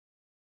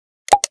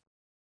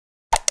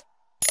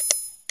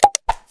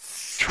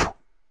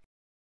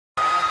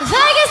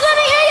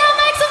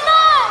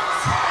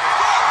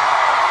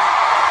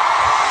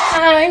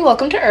Hi,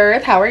 welcome to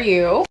Earth. How are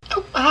you?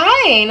 Oh,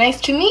 hi,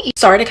 nice to meet you.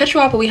 Sorry to cut you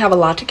off, but we have a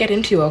lot to get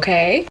into,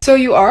 okay? So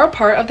you are a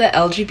part of the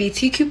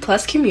LGBTQ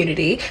plus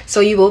community,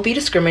 so you will be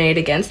discriminated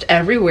against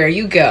everywhere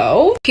you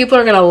go. People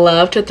are gonna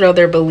love to throw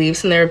their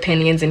beliefs and their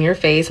opinions in your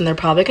face, and they're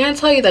probably gonna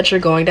tell you that you're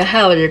going to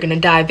hell or you're gonna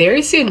die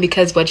very soon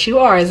because what you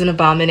are is an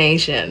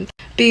abomination.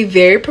 Be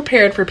very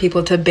prepared for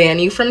people to ban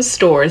you from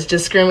stores,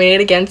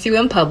 discriminate against you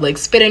in public,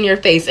 spit in your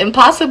face, and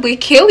possibly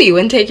kill you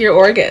and take your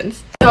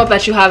organs. I hope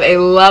that you have a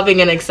loving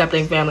and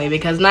accepting family,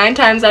 because 9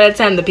 times out of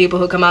 10 the people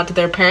who come out to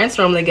their parents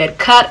normally get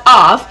cut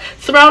off,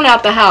 thrown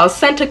out the house,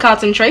 sent to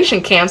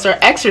concentration camps, or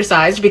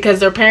exorcised because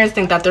their parents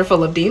think that they're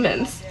full of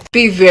demons.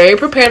 Be very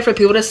prepared for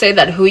people to say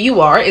that who you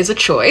are is a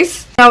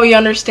choice. Now we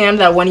understand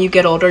that when you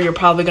get older you're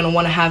probably going to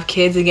want to have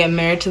kids and get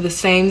married to the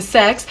same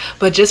sex,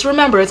 but just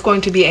remember it's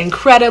going to be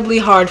incredibly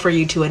hard for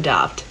you to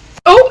adopt.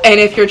 Oh, and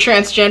if you're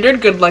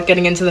transgendered, good luck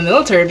getting into the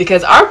military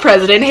because our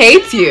president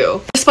hates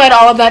you. Despite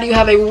all of that, you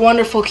have a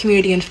wonderful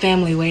community and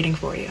family waiting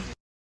for you.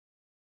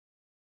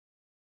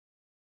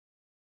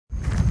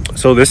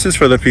 So this is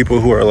for the people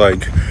who are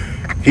like,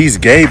 he's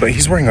gay, but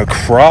he's wearing a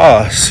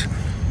cross.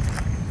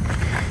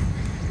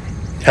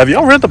 Have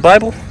y'all read the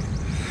Bible?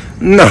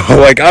 No,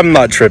 like, I'm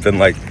not tripping.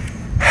 Like,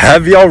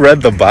 have y'all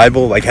read the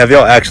Bible? Like, have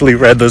y'all actually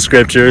read the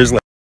scriptures?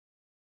 Like,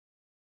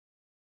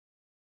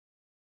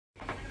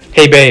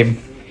 hey, babe.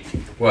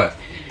 What?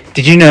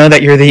 Did you know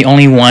that you're the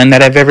only one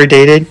that I've ever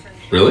dated?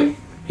 Really?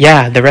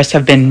 Yeah, the rest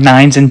have been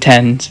 9s and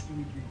 10s.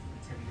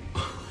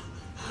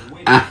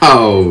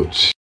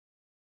 Ouch.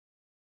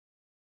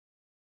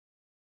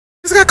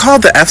 I just got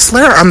called the F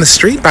slur on the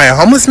street by a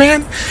homeless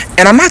man,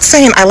 and I'm not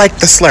saying I like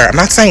the slur. I'm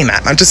not saying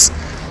that. I'm just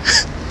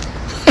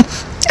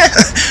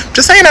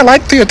just saying I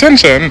like the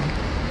attention.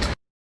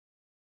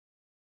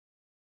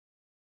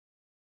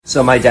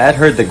 So my dad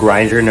heard the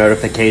Grindr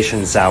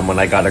notification sound when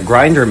I got a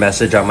Grindr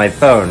message on my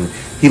phone.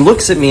 He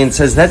looks at me and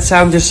says, "That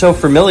sound is so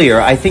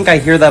familiar. I think I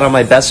hear that on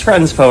my best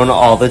friend's phone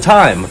all the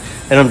time."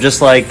 And I'm just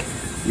like,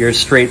 "Your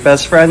straight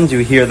best friend? Do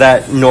you hear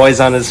that noise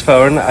on his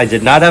phone?" I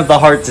did not have the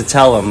heart to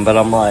tell him, but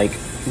I'm like,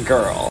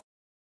 girl.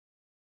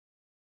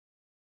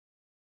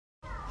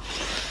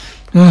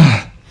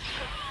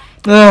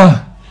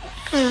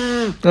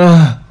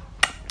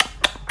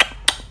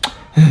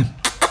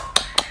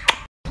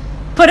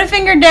 Put a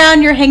finger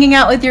down, you're hanging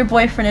out with your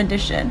boyfriend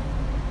edition.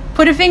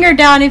 Put a finger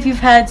down if you've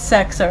had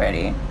sex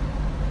already.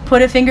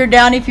 Put a finger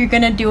down if you're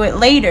gonna do it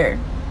later.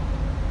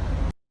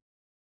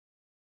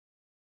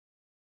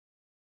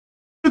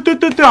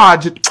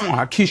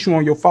 I kiss you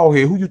on your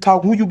forehead. Who you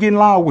talking? Who you getting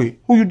loud with?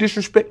 Who you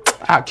disrespect?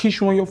 I kiss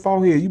you on your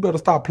forehead. You better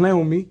stop playing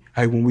with me.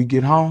 Hey, when we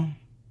get home,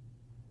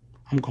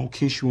 I'm gonna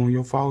kiss you on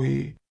your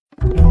forehead.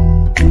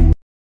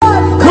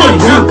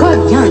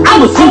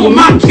 I'ma see with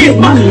my kids,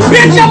 my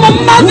bitch, I'm a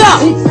mother.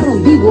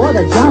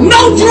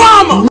 No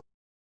drama.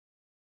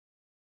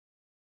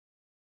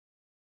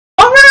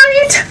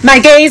 Alright, my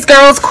gays,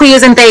 girls,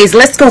 queers, and theys,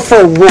 let's go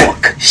for a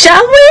walk,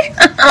 shall we?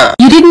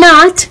 You did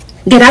not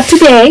get up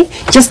today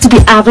just to be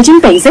average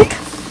and basic.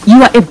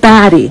 You are a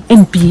baddie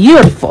and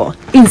beautiful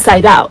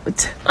inside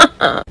out.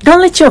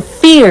 Don't let your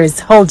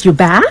fears hold you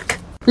back.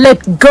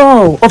 Let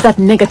go of that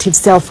negative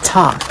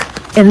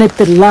self-talk and let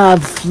the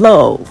love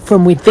flow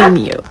from within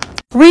you.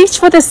 Reach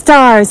for the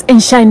stars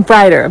and shine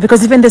brighter,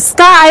 because even the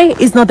sky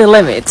is not the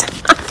limit.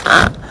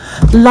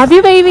 Love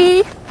you,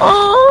 baby.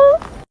 Aww.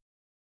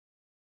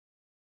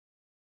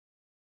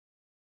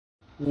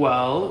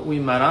 Well, we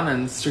met on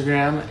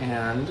Instagram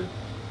and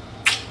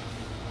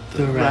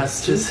the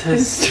rest is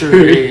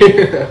history.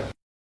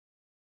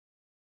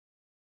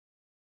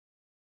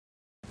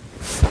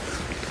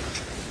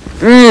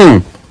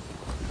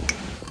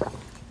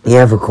 You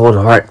have a cold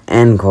heart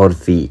and cold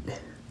feet.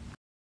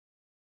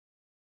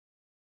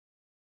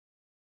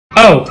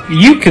 Oh,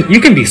 you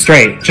can be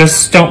straight.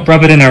 Just don't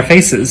rub it in our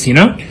faces, you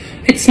know?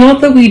 It's not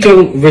that we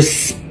don't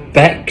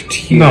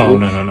respect you. No.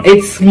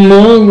 It's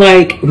more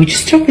like we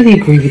just don't really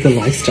agree with the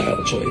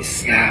lifestyle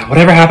choice. Yeah,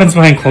 whatever happens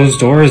behind closed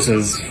doors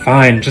is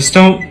fine. Just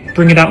don't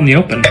bring it out in the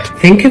open.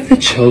 Think of the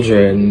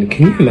children.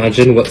 Can you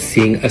imagine what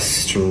seeing a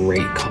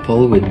straight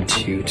couple would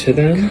do to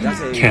them?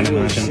 Can't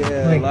imagine.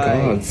 Oh my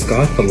god,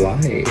 scarred for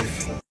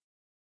life.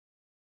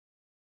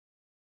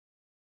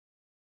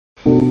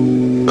 Call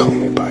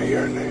me by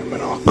your name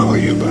and I'll call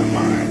you by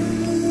mine.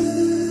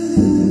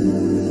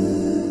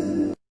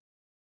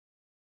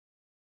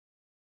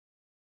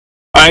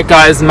 Alright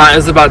guys, Matt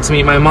is about to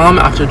meet my mom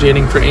after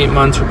dating for 8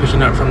 months. We're picking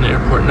her up from the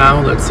airport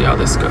now. Let's see how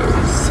this goes.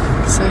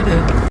 I'm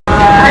excited.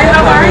 Hi,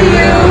 how are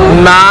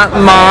you? Matt,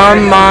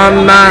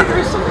 Mom, Matt.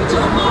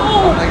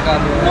 Oh my god.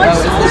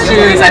 What's the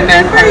shoes I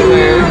meant for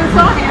you?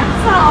 So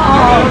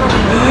handsome.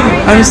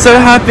 I'm so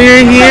happy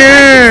you're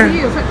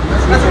here.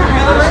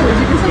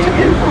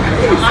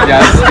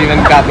 Yeah,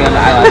 Steven got me on the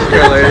eyelash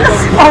curlers.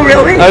 Oh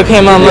really?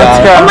 Okay, Mom, let's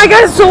go. Oh my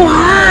god, it's so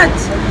hot.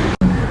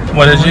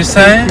 What did you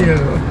say?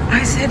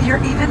 I said you're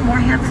even more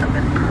handsome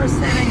in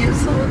person and you're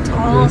so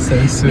tall. You're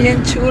so sweet.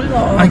 Bien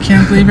chulo. I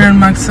can't believe you're in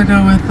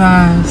Mexico with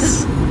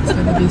us. It's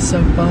gonna be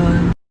so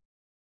fun.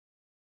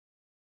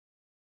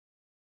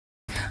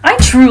 I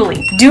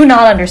truly do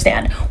not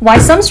understand why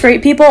some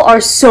straight people are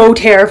so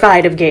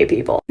terrified of gay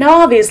people. Now,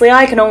 obviously,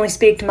 I can only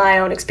speak to my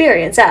own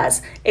experience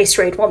as a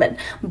straight woman,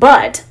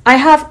 but I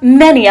have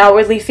many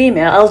outwardly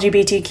female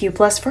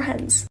LGBTQ+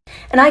 friends.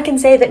 And I can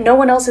say that no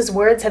one else's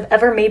words have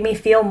ever made me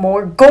feel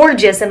more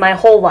gorgeous in my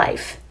whole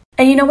life.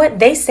 And you know what?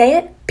 They say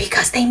it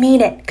because they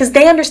mean it. Because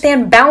they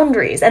understand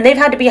boundaries. And they've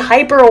had to be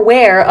hyper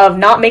aware of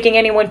not making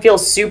anyone feel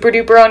super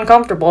duper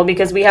uncomfortable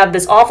because we have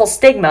this awful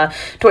stigma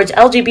towards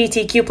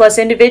LGBTQ+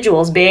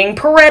 individuals being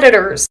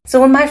predators.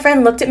 So when my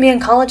friend looked at me in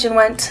college and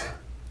went,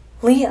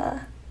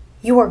 "Leah,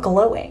 you are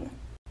glowing.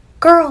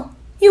 Girl,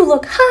 you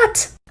look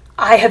hot."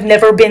 I have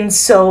never been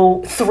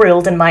so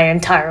thrilled in my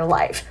entire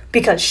life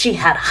because she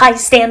had high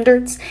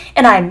standards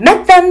and I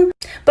met them.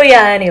 But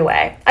yeah,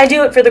 anyway, I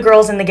do it for the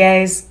girls and the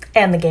gays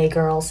and the gay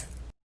girls.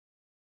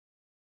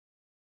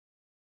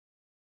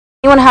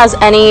 Anyone has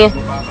any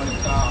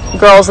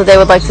girls that they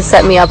would like to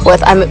set me up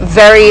with, I'm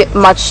very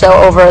much so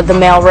over the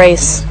male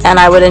race and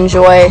I would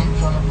enjoy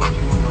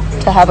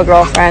to have a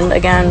girlfriend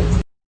again.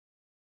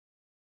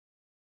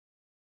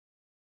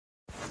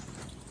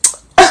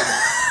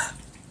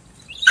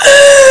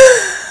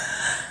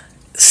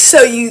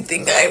 So you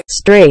think I'm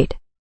straight?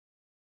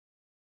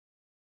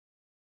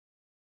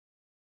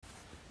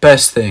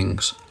 Best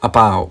things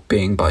about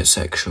being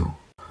bisexual.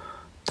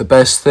 The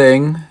best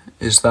thing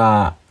is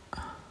that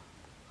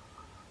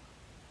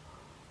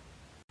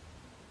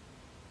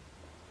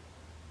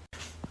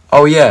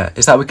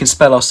is that we can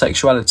spell our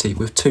sexuality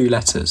with 2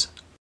 letters.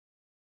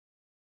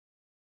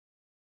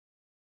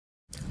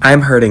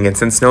 I'm hurting, and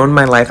since no one in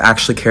my life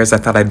actually cares, I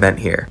thought I'd vent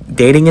here.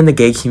 Dating in the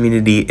gay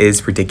community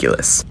is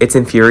ridiculous. It's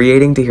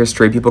infuriating to hear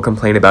straight people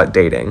complain about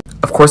dating.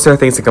 Of course there are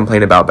things to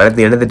complain about, but at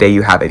the end of the day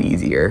you have it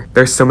easier.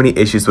 There's so many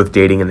issues with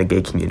dating in the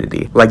gay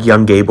community, like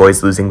young gay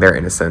boys losing their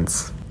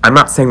innocence. I'm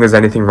not saying there's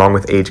anything wrong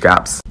with age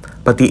gaps,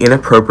 but the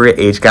inappropriate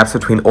age gaps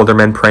between older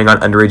men preying on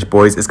underage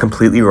boys is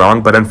completely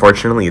wrong, but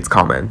unfortunately it's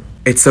common.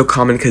 It's so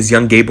common because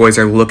young gay boys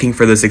are looking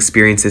for those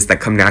experiences that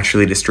come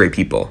naturally to straight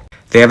people.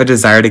 They have a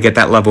desire to get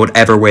that love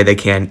whatever way they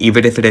can,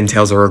 even if it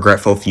entails a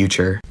regretful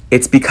future.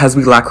 It's because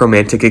we lack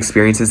romantic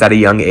experiences at a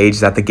young age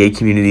that the gay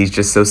community is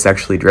just so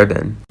sexually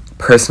driven.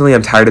 Personally,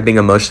 I'm tired of being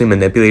emotionally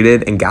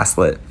manipulated and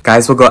gaslit.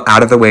 Guys will go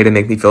out of their way to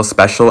make me feel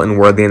special and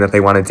worthy and that they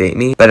want to date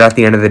me, but at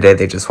the end of the day,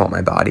 they just want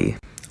my body.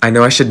 I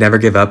know I should never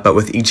give up, but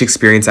with each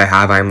experience I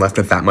have, I am left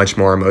with that much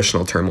more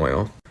emotional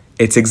turmoil.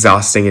 It's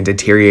exhausting and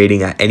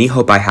deteriorating at any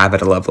hope I have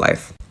at a love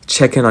life.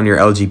 Check in on your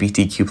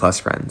LGBTQ+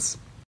 friends.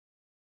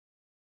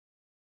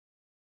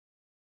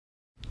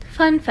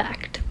 Fun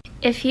fact: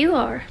 if you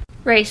are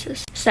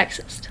racist,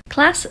 sexist,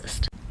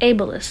 classist,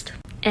 ableist,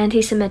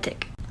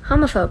 anti-Semitic,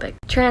 homophobic,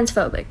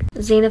 transphobic,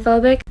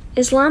 xenophobic,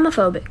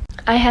 Islamophobic,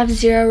 I have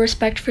zero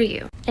respect for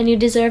you, and you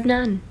deserve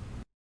none.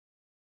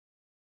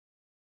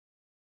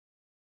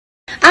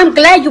 I'm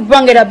glad you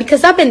brought it up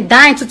because I've been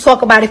dying to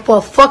talk about it for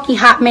a fucking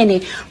hot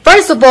minute.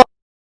 First of all,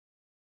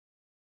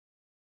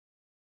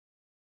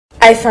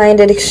 I find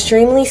it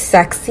extremely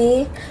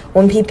sexy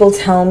when people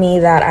tell me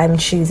that I'm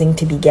choosing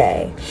to be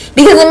gay.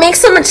 Because it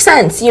makes so much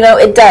sense, you know,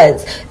 it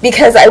does.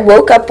 Because I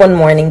woke up one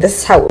morning, this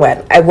is how it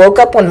went. I woke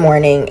up one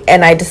morning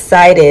and I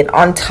decided,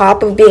 on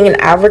top of being an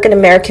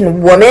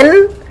African-American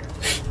woman,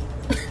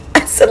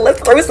 I said, let's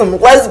throw some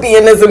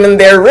lesbianism in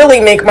there, really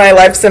make my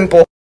life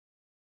simple.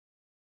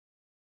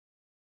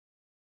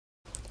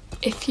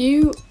 If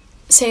you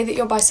say that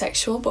you're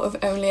bisexual but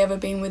have only ever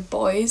been with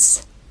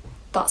boys,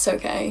 that's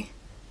okay.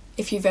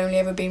 If you've only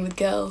ever been with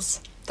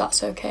girls,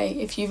 that's okay.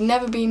 If you've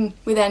never been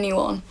with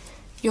anyone,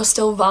 you're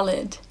still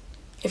valid.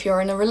 If you're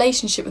in a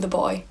relationship with a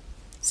boy,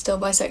 still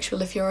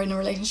bisexual. If you're in a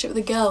relationship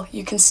with a girl,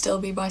 you can still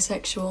be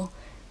bisexual.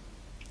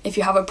 If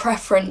you have a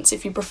preference,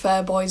 if you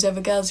prefer boys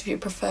over girls, if you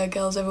prefer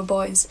girls over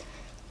boys,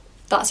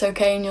 that's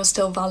okay and you're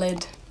still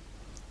valid.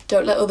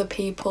 Don't let other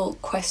people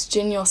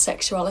question your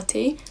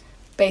sexuality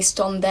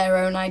based on their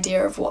own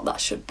idea of what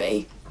that should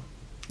be.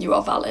 You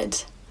are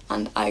valid,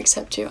 and I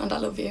accept you, and I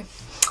love you.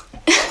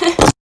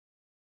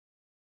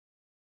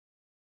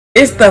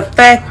 It's the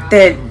fact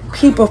that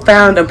people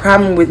found a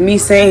problem with me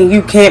saying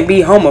you can't be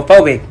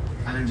homophobic.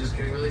 I'm just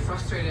getting really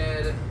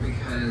frustrated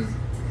because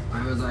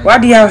I was like, why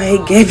do y'all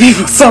hate gay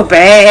people so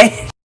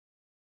bad?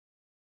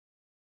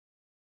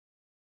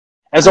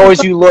 As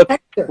always, you look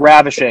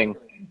ravishing.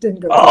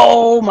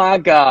 Oh my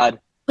God!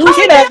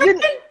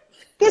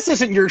 This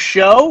isn't your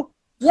show.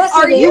 Yes,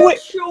 Are it you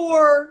is.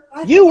 Sure.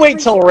 You wait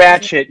till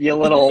Ratchet, you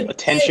little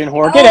attention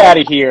whore. Get out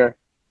of here.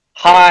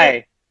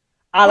 Hi.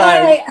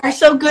 Hi, you're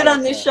so good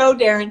on this show,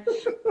 Darren.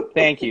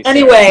 Thank you.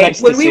 Anyway,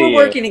 Nice when to we see were you.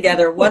 working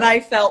together, what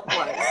I felt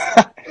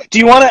was Do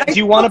you want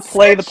to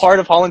play the part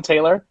of Holland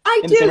Taylor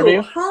I in this do.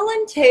 interview?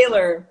 Holland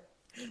Taylor.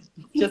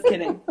 Just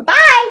kidding.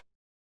 Bye.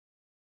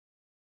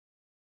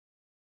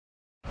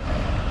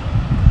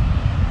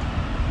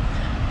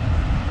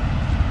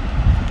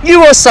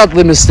 You are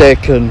sadly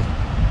mistaken.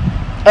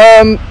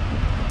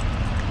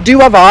 Do you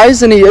have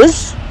eyes and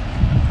ears?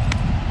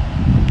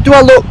 Do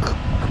I look?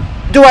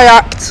 Do I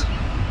act?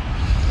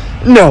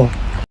 No.